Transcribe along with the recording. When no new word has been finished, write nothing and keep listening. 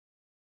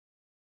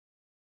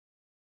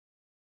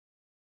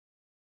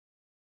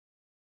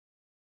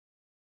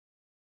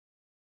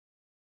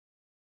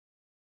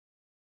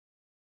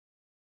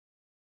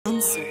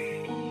answer.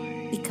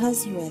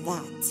 Because you are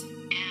that,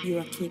 you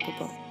are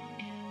capable.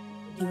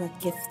 You are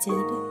gifted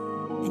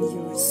and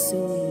you are so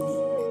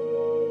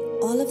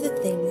unique. All of the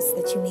things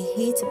that you may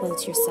hate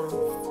about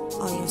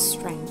yourself are your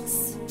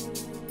strengths.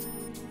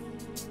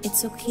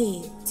 It's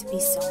okay to be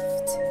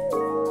soft.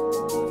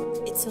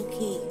 It's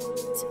okay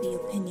to be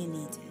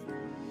opinionated.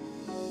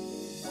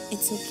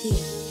 It's okay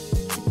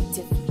to be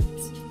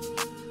different.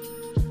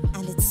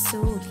 And it's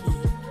so okay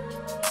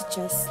to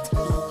just be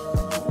you.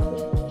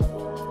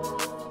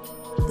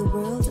 The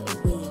world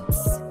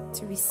awaits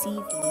to receive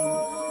you.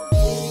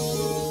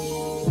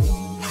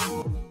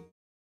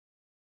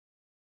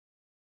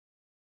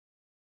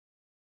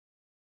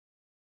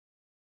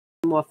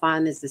 More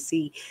findings to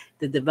see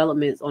the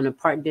developments on the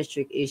Park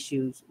District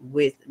issues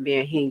with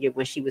Mayor Hinyard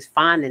when she was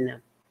finding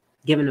them,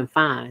 giving them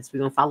fines. We're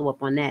going to follow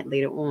up on that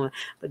later on.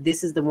 But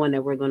this is the one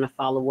that we're going to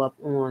follow up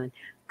on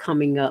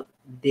coming up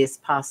this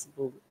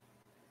possible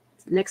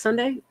next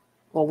Sunday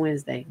or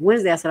Wednesday.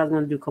 Wednesday, I said I was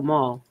going to do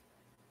Kamal.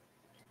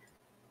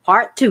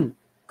 Part 2,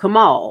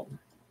 Kamal.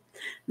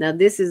 Now,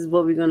 this is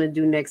what we're going to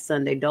do next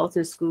Sunday.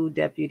 Dolton school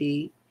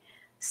deputy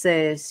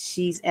says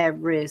she's at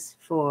risk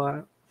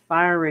for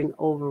firing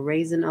over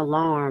raising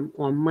alarm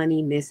on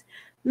money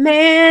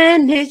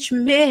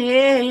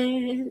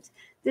mismanagement.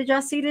 Did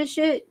y'all see this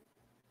shit?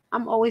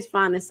 I'm always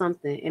finding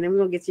something. And then we're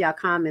going to get to y'all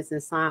comments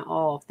and sign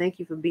off. Thank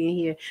you for being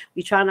here.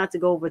 We try not to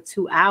go over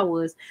 2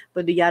 hours,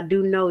 but y'all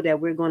do know that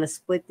we're going to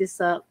split this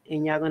up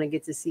and y'all going to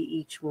get to see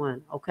each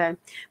one, okay?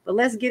 But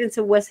let's get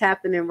into what's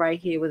happening right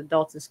here with the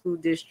Dolton School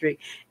District.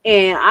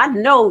 And I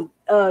know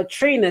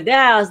Trina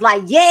Downs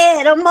like,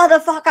 yeah, the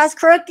motherfucker's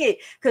crooked,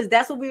 because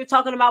that's what we were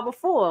talking about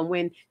before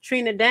when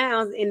Trina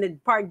Downs and the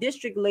Park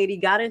District lady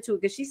got into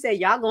it, because she said,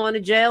 y'all going to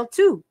jail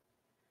too.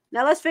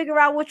 Now let's figure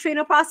out what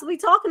Trina possibly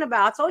talking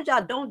about. I told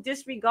y'all don't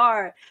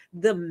disregard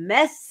the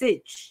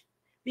message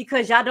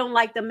because y'all don't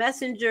like the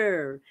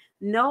messenger.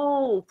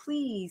 No,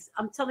 please.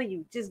 I'm telling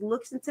you, just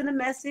listen to the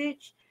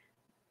message.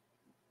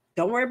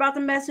 Don't worry about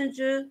the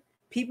messenger.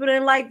 People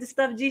didn't like the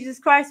stuff Jesus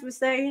Christ was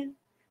saying.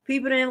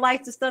 People didn't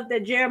like the stuff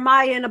that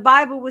Jeremiah in the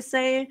Bible was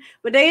saying,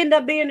 but they end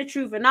up being the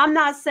truth. And I'm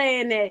not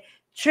saying that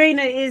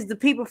Trina is the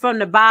people from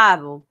the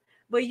Bible,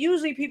 but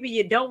usually people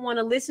you don't want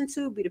to listen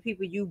to be the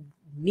people you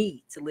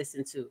need to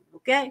listen to.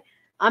 Okay,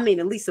 I mean,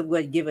 at least it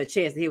would give her a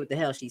chance to hear what the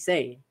hell she's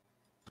saying.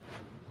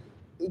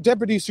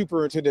 Deputy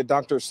Superintendent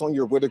Dr.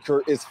 Sonia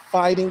Whitaker is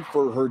fighting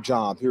for her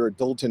job here at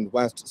Dolton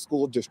West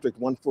School District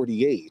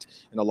 148.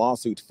 In a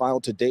lawsuit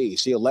filed today,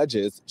 she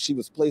alleges she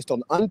was placed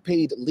on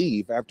unpaid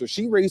leave after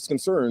she raised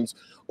concerns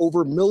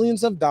over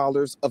millions of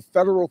dollars of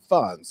federal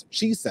funds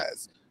she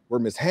says were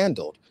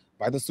mishandled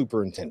by the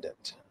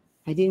superintendent.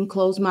 I didn't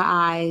close my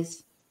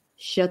eyes,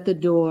 shut the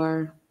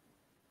door,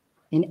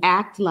 and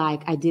act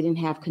like I didn't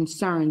have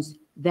concerns.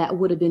 That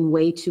would have been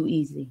way too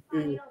easy.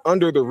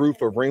 Under the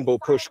roof of Rainbow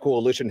Push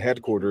Coalition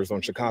headquarters on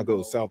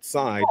Chicago's South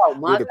Side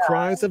were the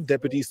cries of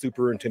Deputy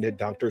Superintendent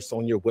Dr.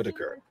 Sonia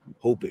Whitaker,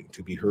 hoping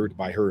to be heard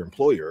by her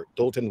employer,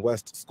 Dolton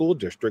West School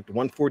District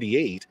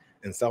 148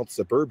 in South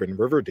Suburban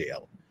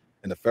Riverdale.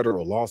 In a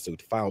federal lawsuit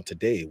filed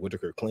today,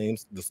 Whitaker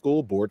claims the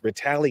school board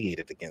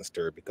retaliated against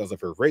her because of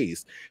her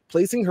race,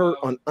 placing her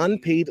on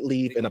unpaid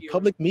leave in a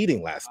public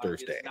meeting last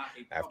Thursday,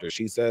 after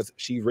she says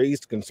she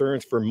raised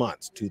concerns for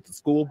months to the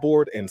school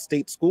board and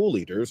state school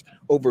leaders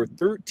over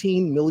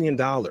 $13 million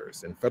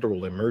in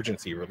federal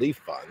emergency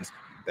relief funds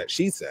that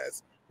she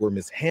says were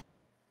mishandled.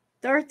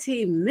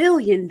 $13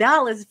 million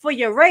for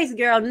your race,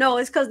 girl. No,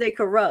 it's because they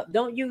corrupt.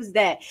 Don't use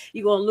that.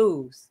 You're going to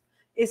lose.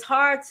 It's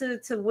hard to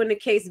win a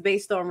case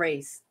based on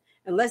race.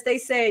 Unless they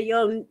say,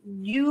 yo,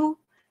 you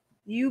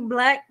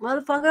black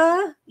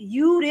motherfucker,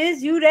 you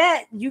this, you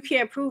that, you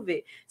can't prove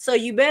it. So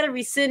you better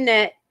rescind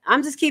that.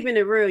 I'm just keeping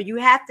it real. You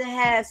have to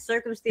have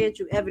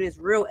circumstantial evidence,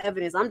 real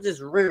evidence. I'm just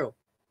real.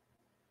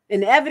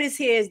 And the evidence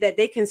here is that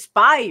they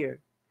conspire.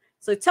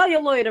 So tell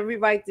your lawyer to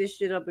rewrite this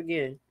shit up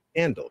again.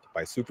 Handled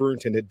by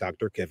Superintendent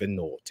Dr. Kevin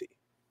Nolte.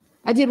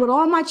 I did what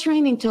all my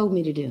training told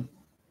me to do.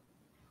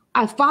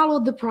 I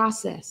followed the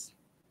process.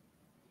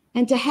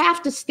 And to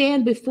have to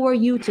stand before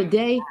you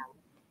today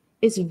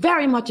is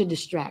very much a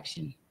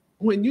distraction.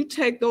 When you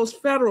take those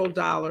federal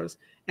dollars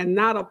and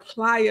not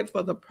apply it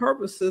for the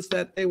purposes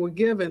that they were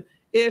given,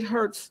 it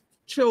hurts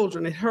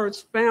children, it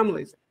hurts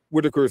families.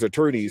 Whitaker's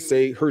attorneys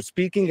say her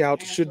speaking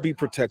out should be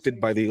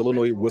protected by the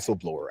Illinois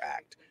Whistleblower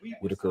Act.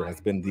 Whitaker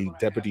has been the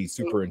deputy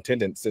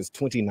superintendent since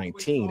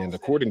 2019, and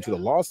according to the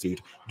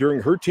lawsuit,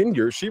 during her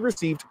tenure, she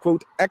received,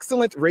 quote,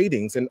 excellent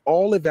ratings in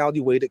all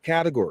evaluated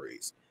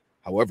categories.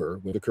 However,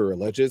 Whitaker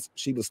alleges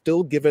she was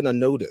still given a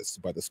notice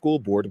by the school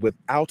board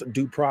without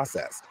due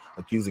process,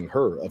 accusing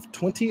her of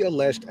 20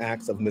 alleged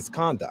acts of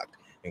misconduct,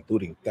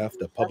 including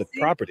theft of public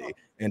property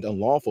and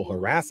unlawful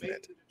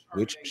harassment,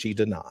 which she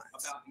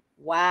denies.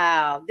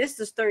 Wow, this is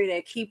the story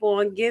that keep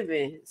on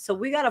giving. So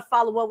we got to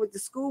follow up with the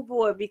school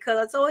board, because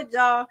I told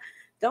y'all,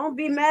 don't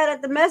be mad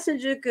at the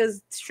messenger,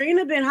 because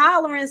Trina been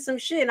hollering some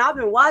shit, and I've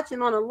been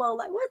watching on the low,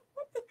 like,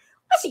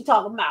 what's she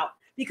talking about?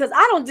 Because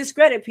I don't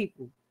discredit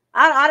people.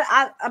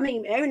 I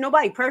mean, ain't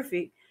nobody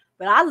perfect,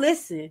 but I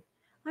listen.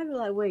 I'd be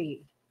like,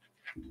 wait,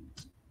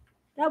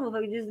 that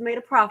motherfucker just made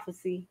a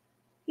prophecy.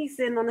 He's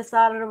sitting on the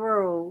side of the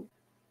road.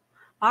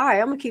 All right,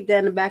 I'm gonna keep that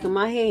in the back of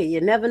my head.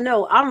 You never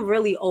know. I'm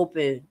really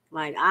open.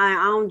 Like I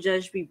don't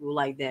judge people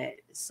like that.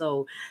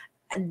 So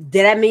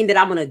did that mean that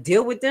I'm gonna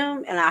deal with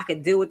them and I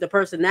could deal with the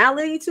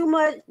personality too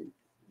much?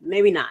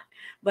 Maybe not.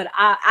 But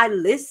I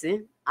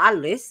listen. I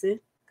listen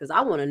because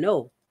I want to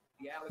know.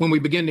 When we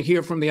begin to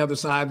hear from the other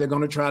side, they're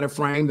going to try to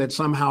frame that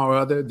somehow or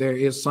other there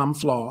is some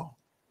flaw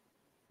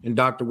in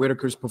Dr.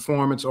 Whitaker's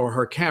performance or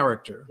her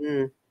character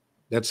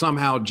that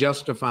somehow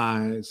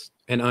justifies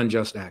an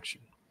unjust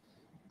action.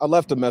 I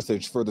left a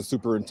message for the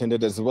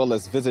superintendent as well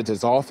as visit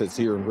his office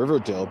here in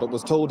Riverdale, but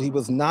was told he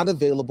was not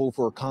available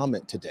for a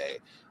comment today.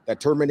 That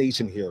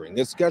termination hearing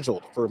is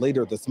scheduled for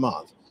later this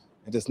month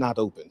and is not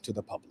open to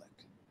the public.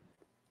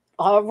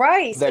 All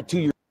right. That 2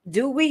 year.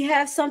 Do we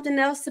have something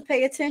else to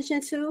pay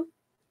attention to?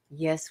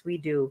 Yes, we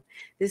do.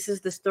 This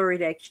is the story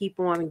that keep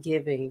on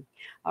giving.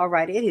 All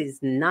right. It is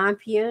 9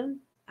 p.m.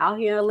 out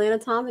here in Atlanta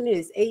time, and it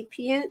is 8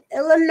 p.m.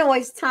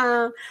 Illinois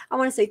time. I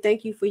want to say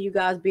thank you for you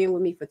guys being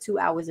with me for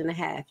 2.5 hours.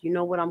 You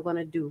know what I'm going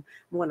to do?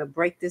 I'm going to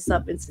break this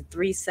up into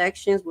 3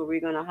 sections where we're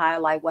going to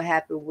highlight what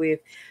happened with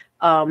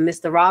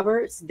Mr.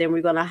 Roberts. Then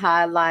we're going to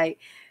highlight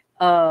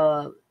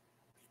Mr.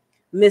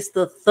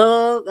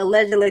 Thug,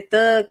 allegedly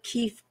Thug,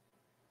 Keith,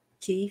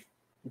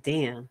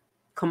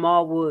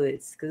 Kamal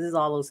Woods, because it's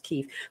all those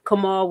Keith.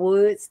 Kamal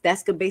Woods,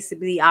 that's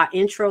basically our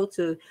intro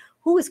to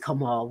who is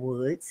Kamal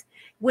Woods.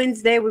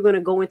 Wednesday, we're going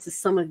to go into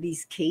some of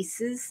these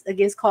cases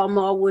against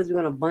Kamal Woods. We're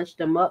going to bunch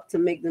them up to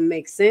make them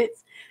make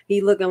sense.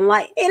 He looking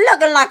like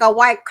a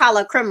white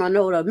collar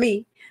criminal to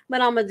me,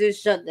 but I'm going to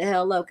just shut the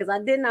hell up because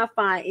I did not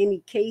find any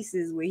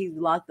cases where he's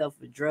locked up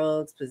for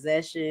drugs,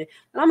 possession.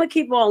 And I'm going to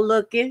keep on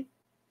looking.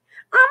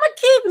 I'm going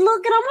to keep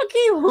looking. I'm going to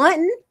keep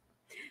hunting.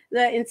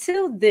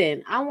 Until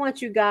then, I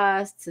want you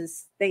guys to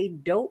stay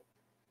dope.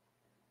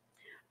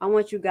 I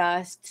want you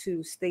guys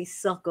to stay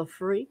sucker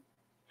free.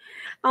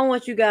 I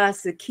want you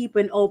guys to keep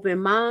an open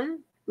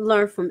mind,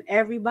 learn from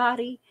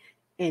everybody,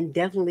 and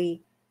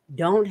definitely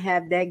don't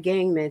have that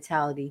gang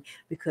mentality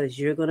because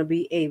you're going to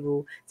be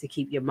able to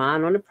keep your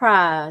mind on the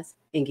prize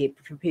and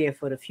get prepared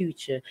for the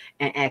future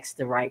and ask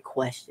the right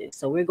questions.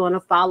 So we're going to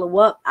follow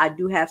up. I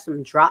do have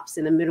some drops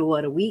in the middle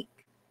of the week.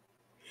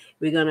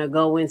 We're going to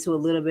go into a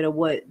little bit of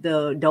what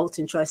the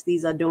Dolton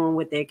trustees are doing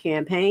with their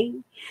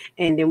campaign.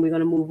 And then we're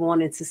going to move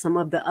on into some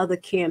of the other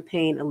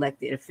campaign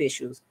elected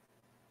officials.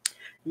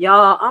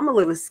 Y'all, I'm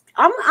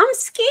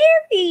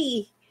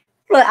scary.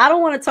 Look, I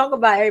don't want to talk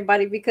about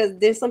everybody because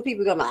there's some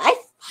people going, I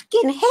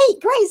fucking hate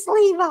Grace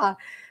Levi.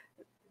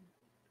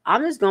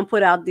 I'm just going to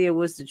put out there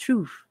what's the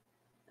truth.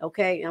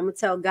 Okay. I'm going to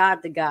tell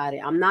God to guide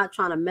it. I'm not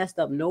trying to mess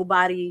up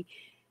nobody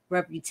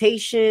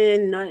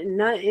reputation,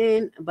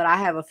 nothing, but I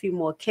have a few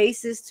more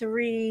cases to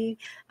read.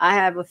 I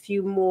have a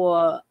few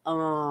more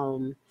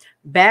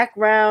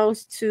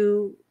backgrounds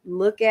to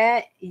look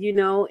at,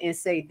 and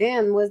say,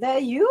 damn, was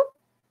that you?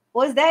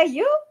 Was that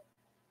you?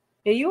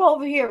 Are you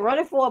over here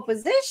running for a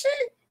position?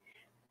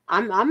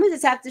 I'm gonna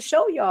just have to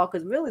show y'all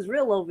because real is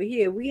real over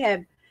here. We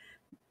have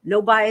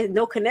nobody,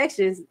 no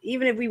connections.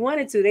 Even if we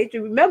wanted to, they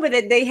should remember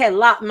that they had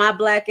locked my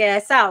black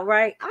ass out,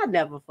 right? I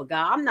never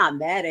forgot. I'm not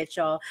mad at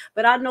y'all,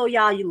 but I know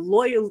y'all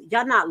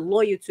not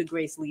loyal to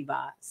Grace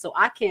Levi. So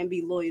I can't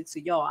be loyal to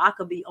y'all. I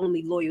could be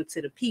only loyal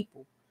to the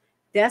people.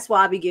 That's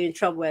why I be getting in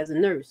trouble as a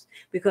nurse,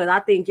 because I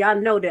think y'all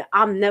know that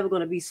I'm never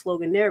going to be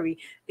sloganary.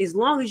 As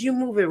long as you're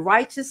moving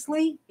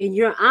righteously and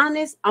you're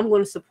honest, I'm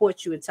going to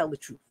support you and tell the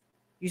truth.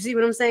 You see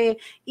what I'm saying?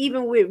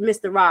 Even with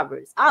Mr.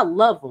 Roberts, I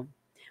love him.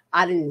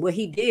 What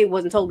he did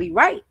wasn't totally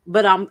right,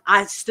 but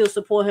I still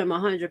support him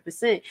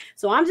 100%.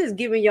 So I'm just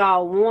giving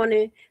y'all a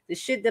warning. The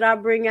shit that I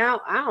bring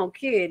out, I don't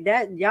care.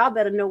 That y'all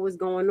better know what's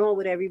going on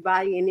with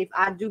everybody. And if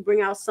I do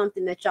bring out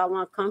something that y'all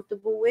aren't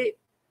comfortable with,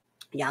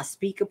 y'all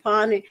speak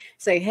upon it.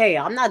 Say, hey,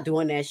 I'm not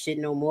doing that shit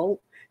no more.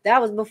 That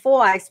was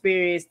before I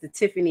experienced the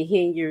Tiffany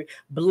Henyard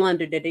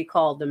blunder that they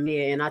called the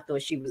mayor, and I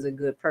thought she was a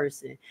good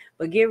person.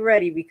 But get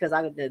ready because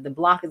the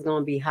block is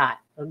going to be hot,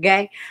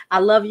 okay? I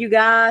love you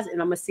guys,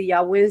 and I'm going to see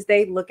y'all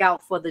Wednesday. Look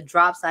out for the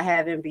drops I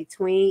have in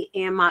between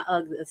and my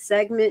other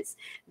segments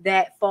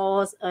that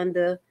falls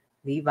under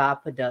Levi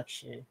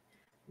Production.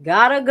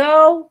 Gotta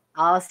go.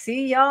 I'll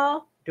see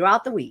y'all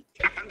throughout the week.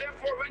 And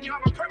therefore, when you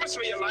have a purpose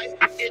for your life,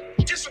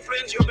 it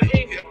disciplines your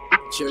behavior.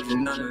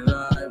 Children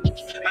unalive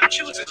and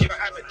chooses your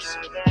habits.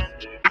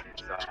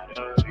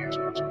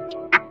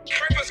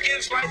 Purpose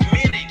gives life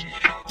meaning.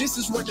 This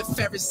is what the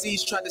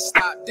Pharisees tried to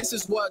stop. This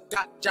is what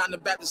got John the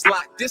Baptist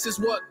locked. This is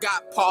what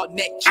got Paul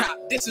neck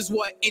chopped. This is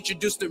what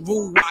introduced the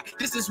rule walk.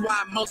 This is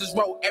why Moses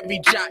wrote every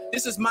jot.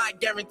 This is my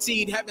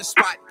guaranteed heaven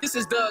spot. This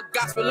is the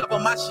gospel of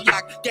a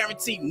Mashiach.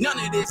 Guaranteed none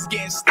of this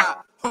getting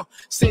stopped.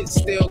 Sit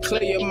still,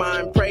 clear your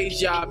mind,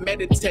 praise Yah,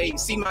 meditate.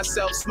 See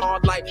myself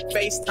small like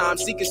FaceTime,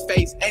 seek his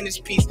face and his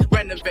peace,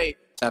 renovate.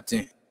 Tapped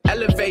in.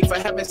 Elevate for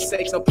heaven's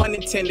sakes, no pun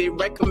intended.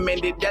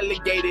 Recommended,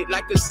 delegated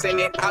like a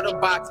Senate. Out of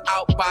box,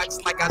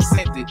 outbox like I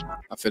sent it.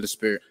 I feel the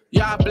spirit.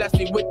 Y'all bless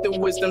me with the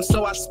wisdom,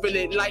 so I spill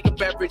it like a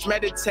beverage.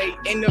 Meditate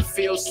in the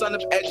field, son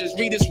of edges.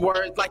 Read his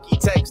words like he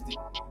texted.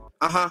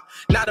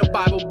 Not a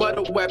Bible, but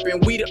a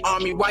weapon. We the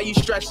army, why you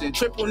stressing?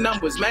 Triple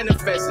numbers,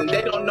 manifesting.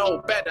 They don't know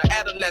better.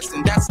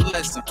 Adolescent, that's a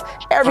lesson.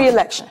 Every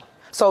election.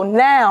 So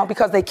now,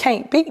 because they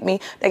can't beat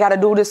me, they got to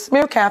do this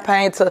smear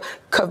campaign to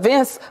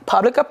convince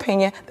public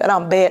opinion that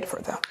I'm bad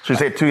for them. So you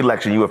said 2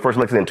 elections. You were first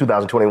elected in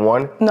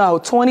 2021? No,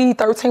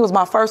 2013 was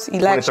my first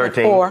election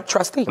for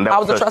trustee. I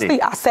was a trustee.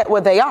 I sat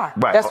where they are.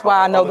 Right. That's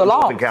why I know the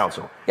law.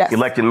 Council. Yes.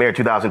 Elected mayor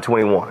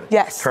 2021.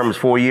 Yes. Term is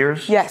 4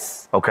 years?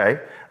 Yes. Okay.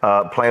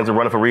 Plans of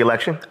running for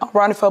re-election? I'm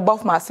running for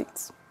both my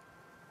seats.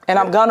 And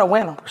I'm going to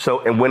win them. So,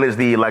 and when is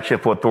the election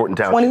for Thornton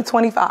Township?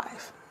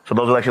 2025. So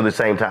those elections at the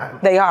same time?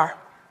 They are.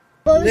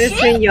 Bullshit.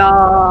 Listen,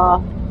 y'all.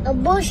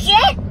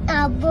 Bullshit.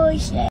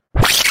 Bullshit.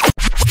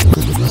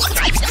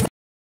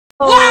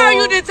 Why are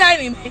you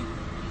detaining me?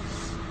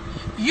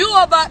 You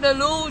about to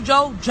lose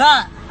your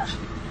job.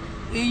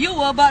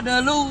 You about to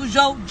lose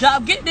your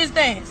job. Get this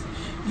dance.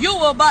 You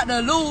about to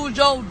lose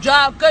your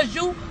job because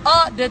you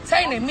are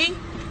detaining me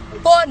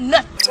for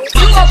nothing.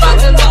 You about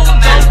to lose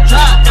your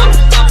job.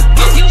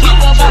 You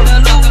about to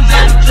lose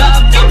your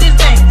job. Get this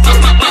dance.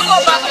 You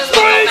about to lose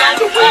your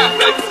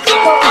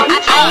job.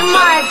 I'm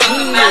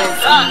Martinez.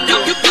 You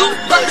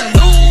about to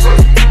lose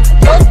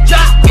your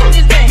job. Get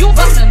this dance. You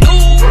about to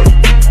lose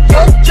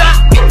your job.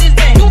 Get this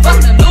dance. You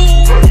about to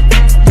lose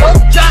your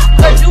job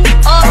because you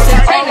are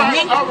detaining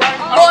me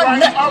for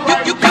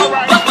nothing. You about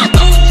to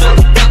lose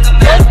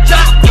your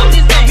job. Get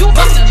this dance. You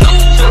about to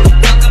lose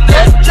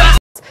your job.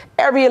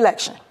 Every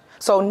election.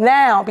 So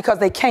now, because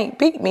they can't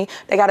beat me,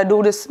 they got to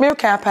do this smear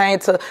campaign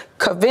to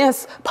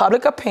convince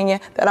public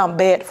opinion that I'm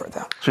bad for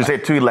them. So you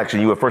said 2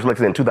 elections. You were first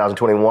elected in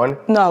 2021?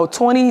 No,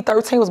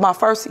 2013 was my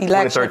first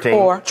election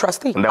for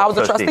trustee. I was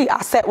a trustee.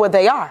 I sat where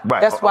they are.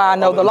 Right. That's why I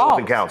know the law.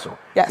 Council.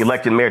 Yes.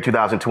 Elected mayor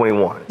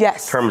 2021?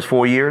 Yes. Term is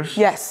 4 years?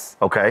 Yes.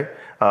 Okay.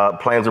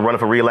 Plans of running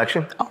for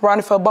re-election? I'm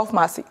running for both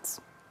my seats.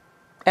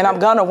 And I'm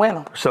going to win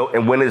them. So,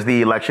 and when is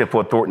the election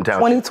for Thornton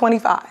Township?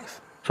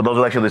 2025. So those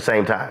elections at the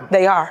same time?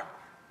 They are.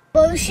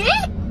 Bullshit.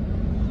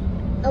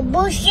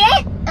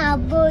 Bullshit.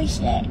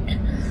 Bullshit.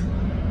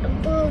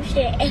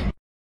 Bullshit.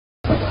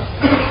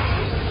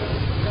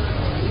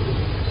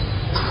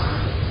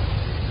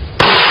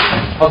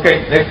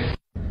 Okay, next.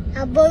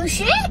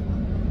 Bullshit.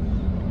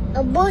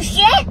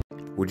 Bullshit.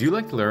 Would you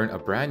like to learn a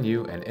brand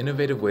new and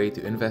innovative way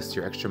to invest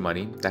your extra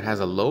money that has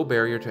a low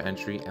barrier to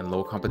entry and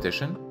low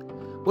competition?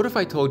 What if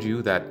I told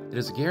you that it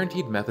is a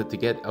guaranteed method to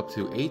get up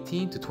to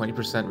 18 to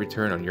 20%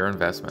 return on your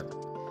investment?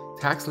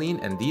 Tax lien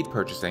and deed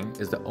purchasing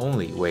is the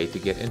only way to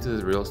get into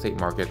the real estate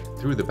market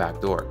through the back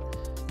door.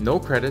 No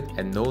credit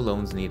and no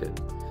loans needed.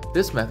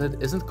 This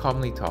method isn't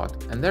commonly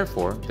taught, and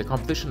therefore the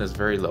competition is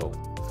very low,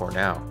 for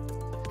now.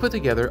 Put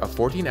together a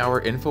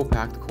 14-hour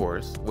info-packed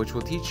course which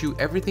will teach you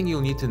everything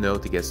you'll need to know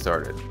to get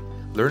started.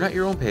 Learn at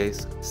your own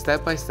pace,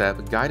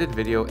 step-by-step guided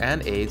video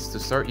and aids to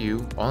start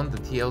you on the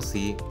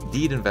TLC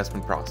deed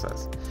investment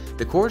process.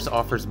 The course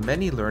offers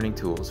many learning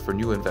tools for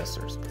new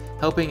investors,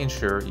 helping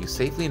ensure you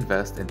safely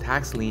invest in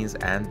tax liens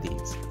and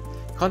deeds.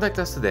 Contact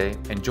us today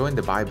and join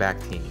the buyback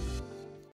team.